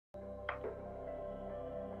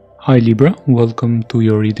Hi Libra, welcome to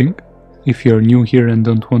your reading. If you are new here and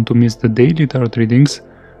don't want to miss the daily tarot readings,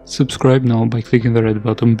 subscribe now by clicking the red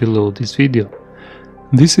button below this video.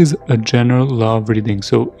 This is a general love reading,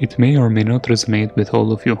 so it may or may not resonate with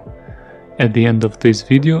all of you. At the end of this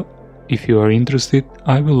video, if you are interested,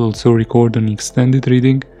 I will also record an extended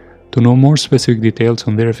reading to know more specific details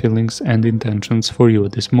on their feelings and intentions for you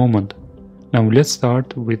at this moment. Now let's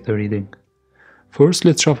start with the reading. First,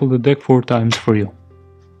 let's shuffle the deck 4 times for you.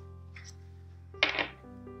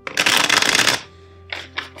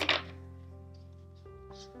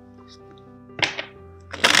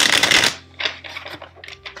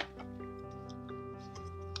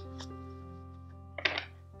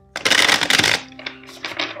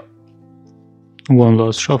 One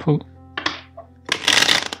last shuffle.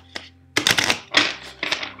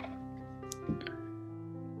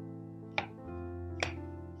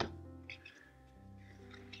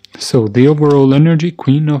 So the overall energy,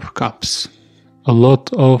 Queen of Cups. A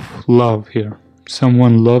lot of love here.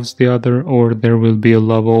 Someone loves the other, or there will be a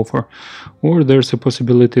love offer, or there's a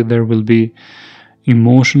possibility there will be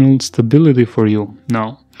emotional stability for you.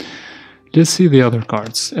 Now, let's see the other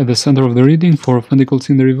cards. At the center of the reading, 4 of Pentacles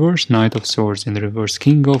in the reverse, Knight of Swords in the reverse,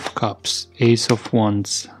 King of Cups, Ace of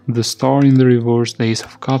Wands, the Star in the reverse, the Ace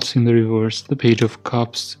of Cups in the reverse, the Page of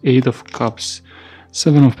Cups, 8 of Cups,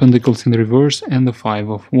 7 of Pentacles in the reverse, and the 5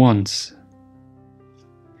 of Wands.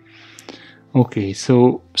 Okay,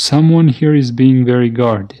 so someone here is being very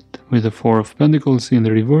guarded with the 4 of Pentacles in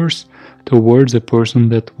the reverse towards a person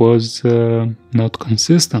that was not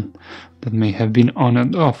consistent, that may have been on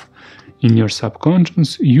and off. In your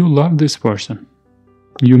subconscious, you love this person.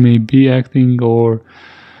 You may be acting or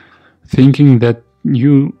thinking that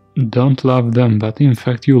you don't love them, but in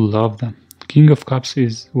fact you love them. King of Cups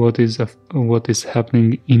is what is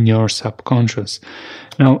happening in your subconscious.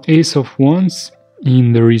 Now, Ace of Wands,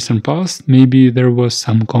 in the recent past, maybe there was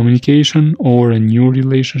some communication or a new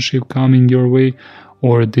relationship coming your way,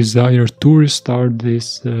 or a desire to restart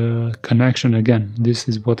this connection again. This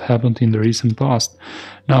is what happened in the recent past.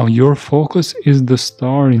 Now your focus is the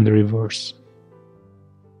Star in the reverse,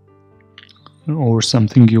 or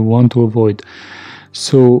something you want to avoid.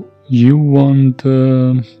 So you want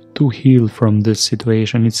to heal from this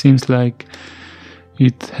situation. It seems like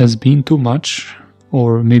it has been too much,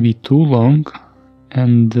 or maybe too long,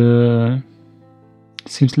 and it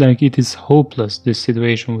seems like it is hopeless, this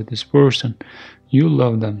situation with this person. You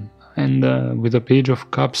love them, and with the Page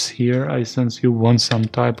of Cups here, I sense you want some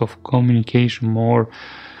type of communication more,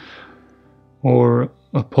 or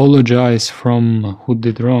apologize from who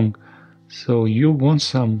did wrong. So you want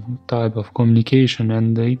some type of communication,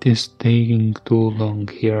 and it is taking too long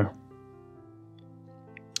here.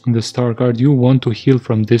 The Star card, you want to heal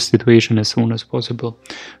from this situation as soon as possible.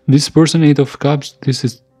 This person, 8 of Cups,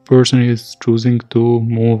 person is choosing to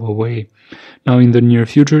move away. Now in the near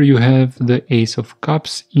future you have the Ace of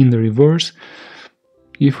Cups in the reverse.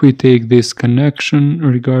 If we take this connection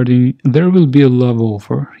regarding, there will be a love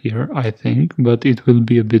offer here, I think, but it will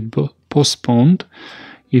be a bit postponed.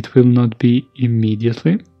 It will not be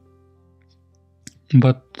immediately.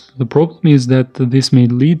 But the problem is that this may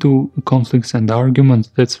lead to conflicts and arguments.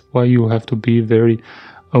 That's why you have to be very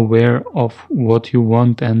aware of what you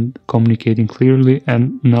want and communicating clearly,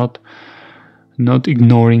 and not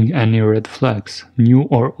ignoring any red flags, new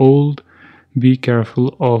or old. Be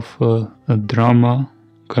careful of a drama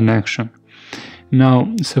connection.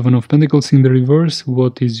 Now, 7 of Pentacles in the reverse,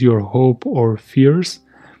 what is your hope or fears?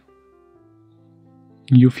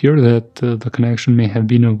 You fear that the connection may have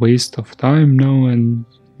been a waste of time now, and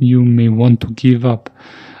you may want to give up.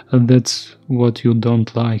 That's what you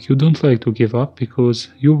don't like. You don't like to give up because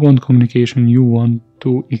you want communication, you want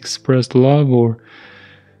to express love, or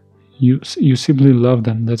you simply love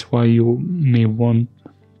them. That's why you may want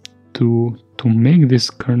to make this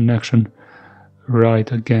connection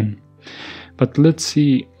right again. But let's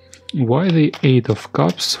see why the 8 of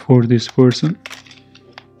Cups for this person.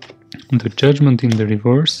 The Judgment in the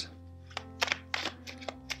reverse.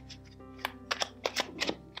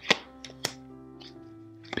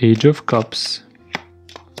 Page of Cups.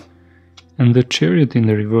 And the Chariot in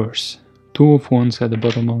the reverse. 2 of Wands at the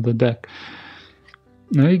bottom of the deck.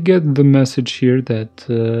 I get the message here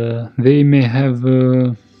that they may have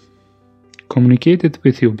communicated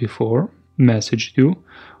with you before, messaged you,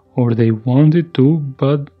 or they wanted to,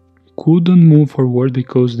 but couldn't move forward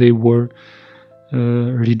because they were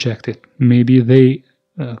rejected. Maybe they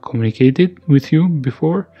communicated with you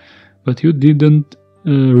before, but you didn't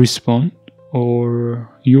respond, or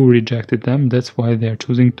you rejected them. That's why they are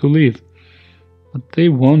choosing to leave. But they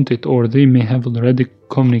want it, or they may have already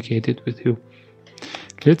communicated with you.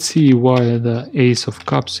 Let's see why the Ace of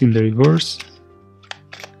Cups in the reverse,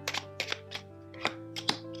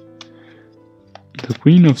 the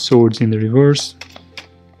Queen of Swords in the reverse,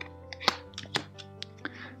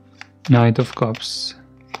 Knight of Cups,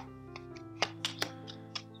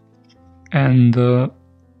 and the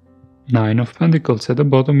Nine of Pentacles. At the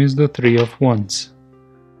bottom is the Three of Wands.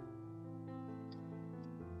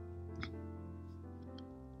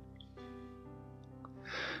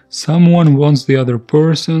 Someone wants the other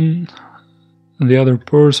person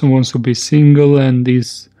wants to be single and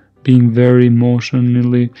is being very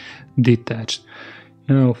emotionally detached.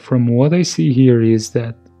 Now, from what I see here is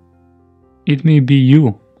that it may be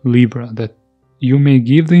you, Libra, that you may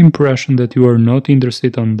give the impression that you are not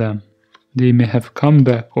interested on them. They may have come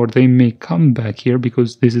back, or they may come back here,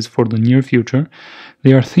 because this is for the near future.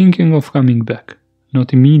 They are thinking of coming back,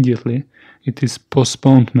 not immediately. It is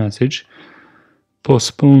postponed message,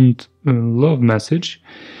 postponed love message.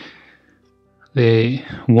 They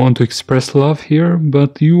want to express love here,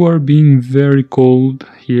 but you are being very cold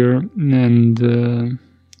here, and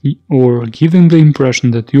or giving the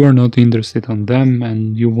impression that you are not interested on them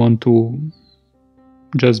and you want to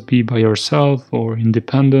just be by yourself or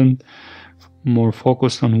independent, more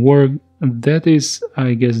focused on work. That is,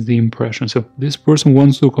 I guess, the impression. So this person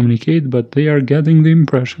wants to communicate, but they are getting the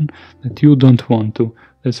impression that you don't want to.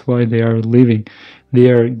 That's why they are leaving. They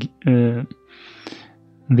are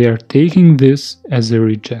taking this as a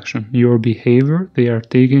rejection. Your behavior, they are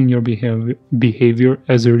taking your behavior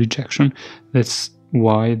as a rejection. That's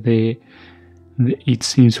why it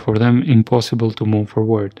seems for them impossible to move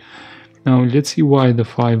forward. Now let's see why the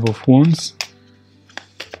Five of Wands,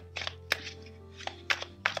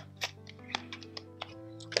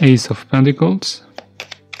 Ace of Pentacles,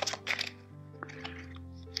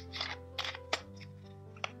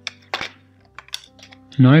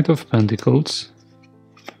 Knight of Pentacles,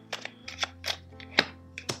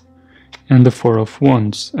 and the Four of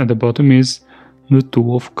Wands. At the bottom is the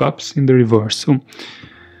Two of Cups in the reverse. So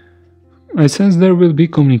I sense there will be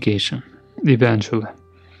communication eventually,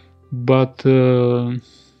 but and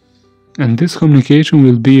this communication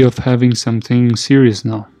will be of having something serious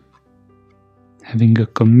now, having a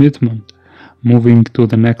commitment, moving to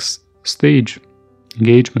the next stage,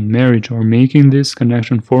 engagement, marriage, or making this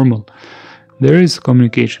connection formal. There is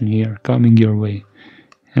communication here coming your way,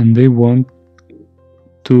 and they want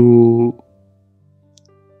to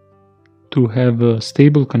have a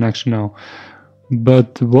stable connection now.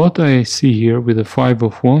 But what I see here with the Five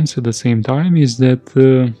of Wands at the same time is that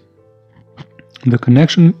the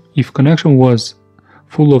connection, if connection was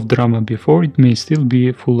full of drama before, it may still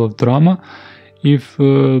be full of drama if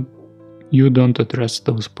you don't address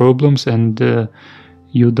those problems and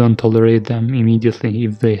you don't tolerate them immediately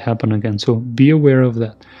if they happen again. So be aware of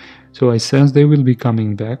that. So I sense they will be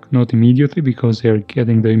coming back, not immediately, because they are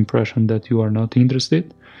getting the impression that you are not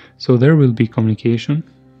interested. So there will be communication,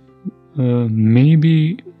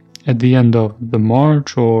 maybe at the end of the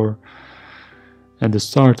March or at the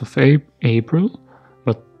start of April,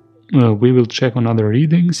 but we will check on other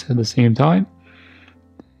readings at the same time.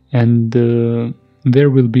 And there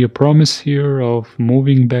will be a promise here of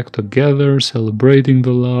moving back together, celebrating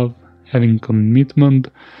the love, having commitment,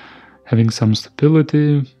 having some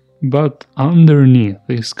stability. But underneath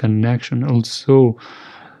this connection also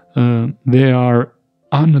there are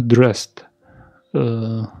unaddressed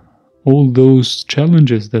all those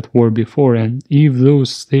challenges that were before, and if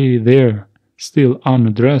those stay there still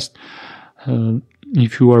unaddressed,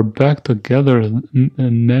 if you are back together,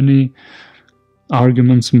 many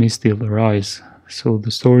arguments may still arise, so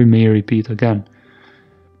the story may repeat again.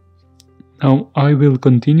 Now I will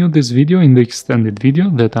continue this video in the extended video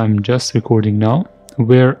that I'm just recording now,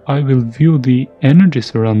 where I will view the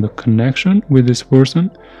energies around the connection with this person,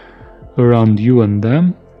 around you and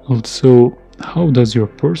them. Also, how does your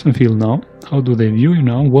person feel now? How do they view you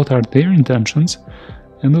now? What are their intentions?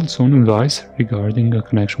 And also an advice regarding a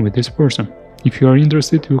connection with this person. If you are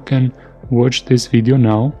interested, you can watch this video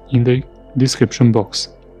now in the description box.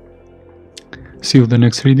 See you in the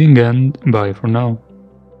next reading, and bye for now.